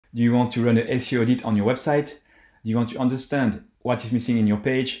Do you want to run an SEO audit on your website? Do you want to understand what is missing in your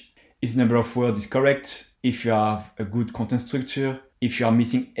page? If the number of words is correct? If you have a good content structure? If you are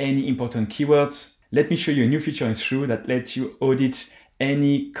missing any important keywords? Let me show you a new feature in thruuu that lets you audit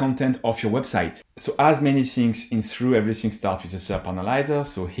any content of your website. So as many things in thruuu, everything starts with a SERP analyzer.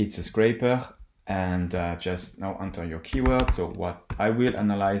 So hit the scraper and just now enter your keyword. So what I will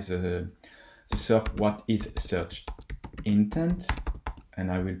analyze the SERP, what is search intent? And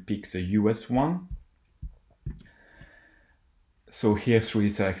I will pick the US one. So here through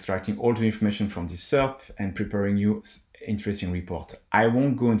it's extracting all the information from this SERP and preparing you interesting report. I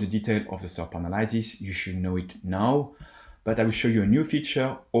won't go into detail of the SERP analysis. You should know it now, but I will show you a new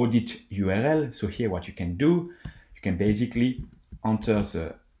feature, audit URL. So here what you can do, you can basically enter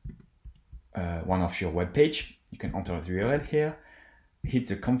the one of your web page. You can enter the URL here, hit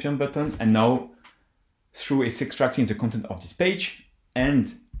the confirm button, and now thruuu is extracting the content of this page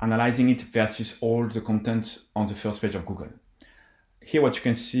and analyzing it versus all the content on the first page of Google. Here what you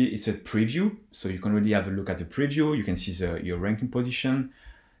can see is a preview. So you can really have a look at the preview. You can see your ranking position,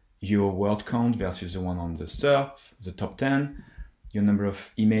 your word count versus the one on the SERP, the top 10, your number of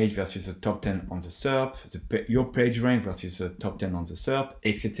image versus the top 10 on the SERP, your page rank versus the top 10 on the SERP,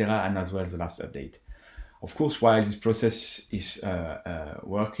 etc. And as well as the last update. Of course, while this process is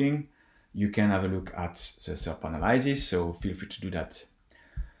working, you can have a look at the SERP analysis, so feel free to do that.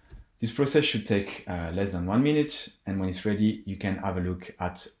 This process should take less than 1 minute, and when it's ready, you can have a look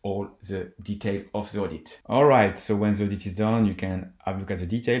at all the detail of the audit. All right, so when the audit is done, you can have a look at the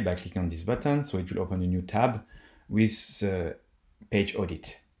detail by clicking on this button, so it will open a new tab with the page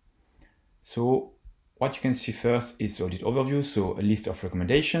audit. So what you can see first is the audit overview, so a list of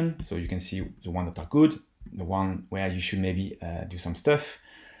recommendations, so you can see the ones that are good, the one where you should maybe do some stuff,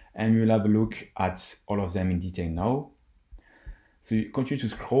 and we'll have a look at all of them in detail now. So you continue to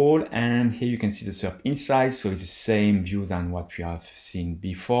scroll, and here you can see the SERP insights. So it's the same view than what we have seen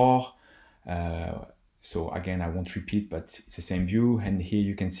before. So again, I won't repeat, but it's the same view. And here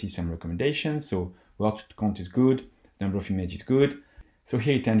you can see some recommendations. So word count is good, number of images is good. So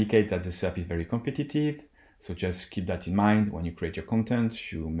here it indicates that the SERP is very competitive. So just keep that in mind when you create your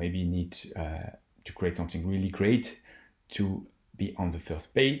content. You maybe need to create something really great to be on the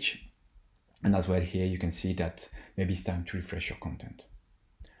first page. And as well here you can see that maybe it's time to refresh your content.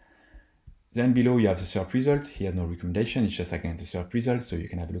 Then below you have the SERP result. Here no recommendation, it's just again the SERP result, so you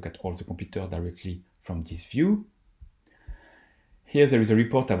can have a look at all the competitors directly from this view. Here there is a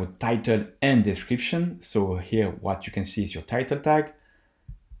report about title and description. So here what you can see is your title tag,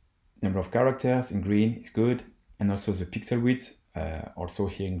 number of characters in green is good, and also the pixel width also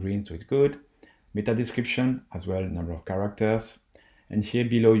here in green, so it's good. Meta description as well, number of characters. And here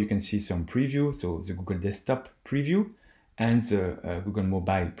below you can see some preview, so the Google Desktop preview and the Google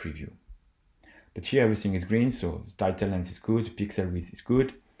Mobile preview. But here everything is green, so the title length is good, pixel width is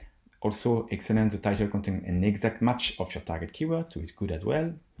good. Also excellent, the title contains an exact match of your target keyword, so it's good as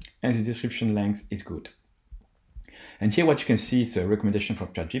well. And the description length is good. And here what you can see is a recommendation from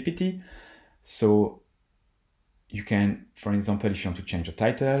ChatGPT. So you can, for example, if you want to change the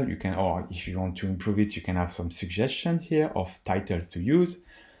title, you can, or if you want to improve it, you can have some suggestion here of titles to use,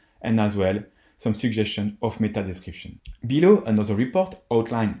 and as well, some suggestion of meta description. Below, another report,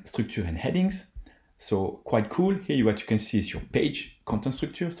 outline, structure, and headings. So quite cool. Here what you can see is your page content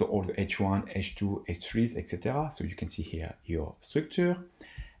structure. So all the H1, H2, H3s, etc. So you can see here your structure.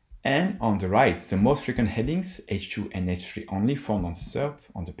 And on the right, the most frequent headings, H2 and H3 only found on the SERP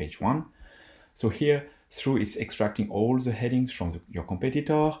on the page 1. So here, thruuu is extracting all the headings from your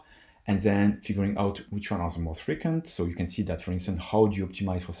competitor and then figuring out which one are the most frequent. So you can see that, for instance, how do you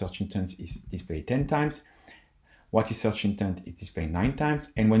optimize for search intent is displayed 10 times. What is search intent is displayed 9 times.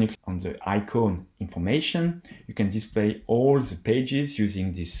 And when you click on the icon information, you can display all the pages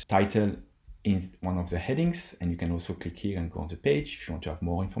using this title in one of the headings. And you can also click here and go on the page if you want to have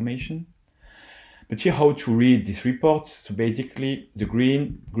more information. But here how to read this report. So basically the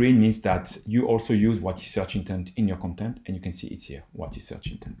green means that you also use what is search intent in your content, and you can see it's here, what is search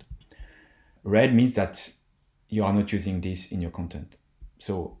intent. Red means that you are not using this in your content.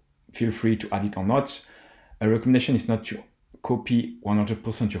 So feel free to add it or not. A recommendation is not to copy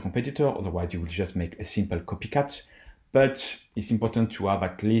 100% your competitor, otherwise you will just make a simple copycat. But it's important to have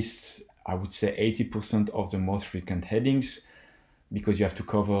at least, I would say, 80% of the most frequent headings, because you have to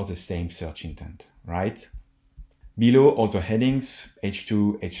cover the same search intent, right? Below other headings,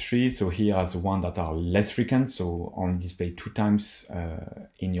 H2, H3, so here are the ones that are less frequent, so only displayed 2 times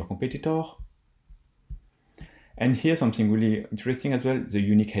in your competitor. And here something really interesting as well, the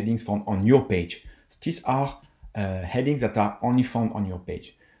unique headings found on your page. So these are headings that are only found on your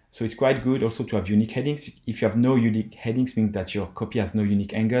page. So it's quite good also to have unique headings. If you have no unique headings, means that your copy has no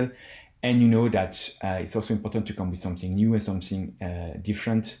unique angle. And you know that it's also important to come with something new and something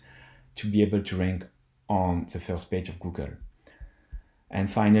different to be able to rank on the first page of Google. And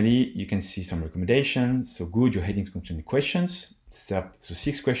finally, you can see some recommendations. So good, your headings contain questions. SERP, so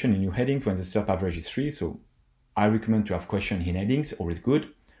 6 questions in your heading when the SERP average is 3. So I recommend to have questions in headings, always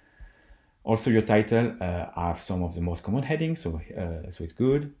good. Also, your title have some of the most common headings, so it's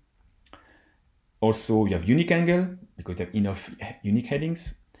good. Also, you have unique angle because you have enough unique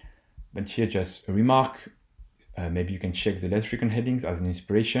headings. But here, just a remark. Maybe you can check the less frequent headings as an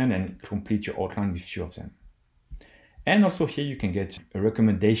inspiration and complete your outline with few of them. And also here you can get a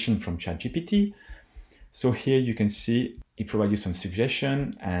recommendation from ChatGPT. So here you can see it provides you some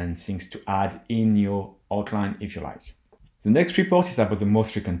suggestions and things to add in your outline if you like. The next report is about the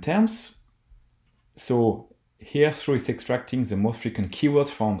most frequent terms. So here through it's extracting the most frequent keywords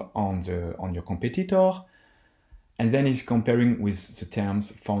found on your competitor, and then it's comparing with the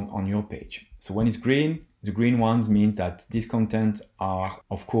terms found on your page. So when it's green, the green ones means that these content are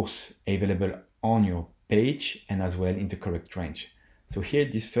of course available on your page and as well in the correct range. So here,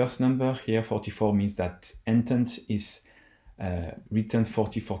 this first number here, 44, means that intent is written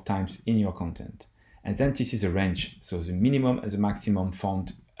 44 times in your content. And then this is a range, so the minimum and the maximum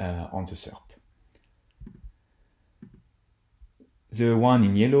found on the SERP. The one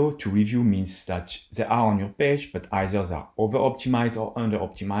in yellow, to review, means that they are on your page, but either they are over-optimized or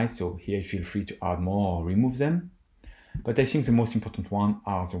under-optimized. So here, feel free to add more or remove them. But I think the most important one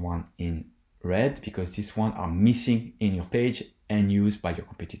are the one in red, because these ones are missing in your page and used by your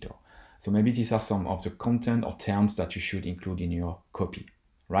competitor. So maybe these are some of the content or terms that you should include in your copy,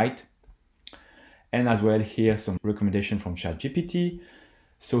 right? And as well here, some recommendation from ChatGPT.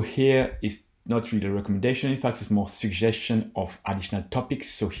 So here is not really a recommendation. In fact, it's more suggestion of additional topics.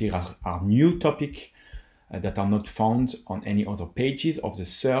 So here are new topics that are not found on any other pages of the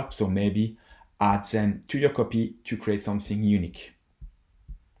SERP. So maybe add them to your copy to create something unique.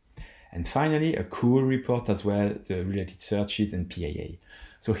 And finally, a cool report as well, the related searches and PAA.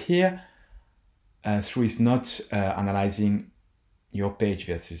 So here, through is not analyzing your page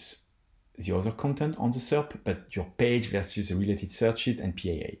versus the other content on the SERP, but your page versus the related searches and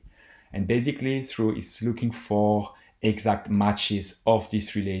PAA. And basically, through is looking for exact matches of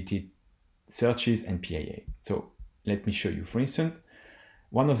these related searches and PAA. So let me show you. For instance,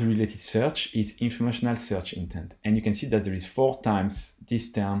 one of the related search is informational search intent. And you can see that there is 4 times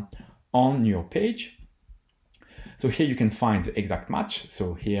this term on your page. So here you can find the exact match.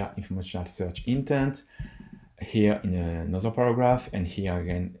 So here, informational search intent, here in another paragraph, and here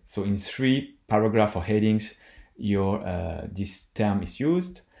again. So in 3 paragraph or headings, this term is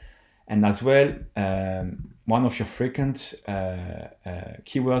used. And as well, one of your frequent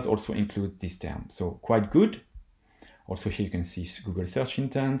keywords also includes this term. So quite good. Also here you can see Google search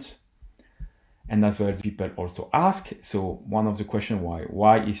intent. And as well, people also ask. So one of the questions,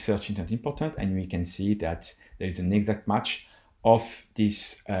 why is search intent important? And we can see that there is an exact match of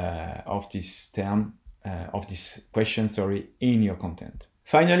this term, of this question, in your content.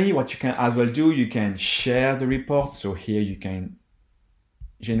 Finally, what you can as well do, you can share the report. So here you can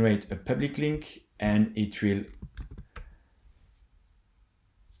generate a public link and it will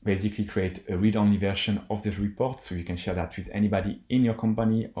basically create a read-only version of the report. So you can share that with anybody in your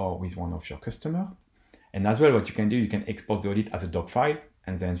company or with one of your customers. And as well, what you can do, you can export the audit as a doc file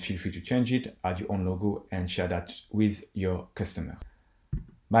and then feel free to change it, add your own logo and share that with your customer.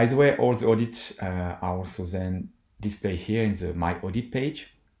 By the way, all the audits are also then displayed here in the My Audit page.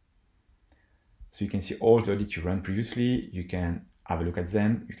 So you can see all the audits you ran previously. You can have a look at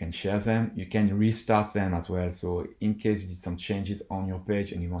them, you can share them, you can restart them as well. So in case you did some changes on your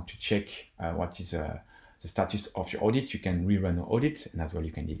page and you want to check what is the status of your audit, you can rerun your audit and as well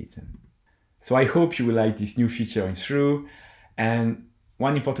you can delete them. So I hope you will like this new feature in thruuu. And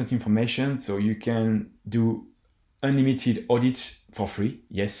one important information, so you can do unlimited audits for free.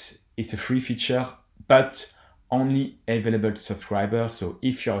 Yes, it's a free feature, but only available to subscribers. So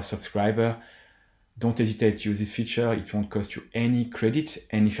if you're a subscriber, don't hesitate to use this feature. It won't cost you any credit.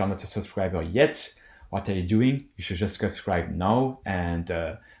 And if you're not a subscriber yet, what are you doing? You should just subscribe now and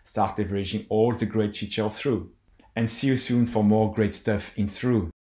start leveraging all the great features of thruuu. And see you soon for more great stuff in thruuu.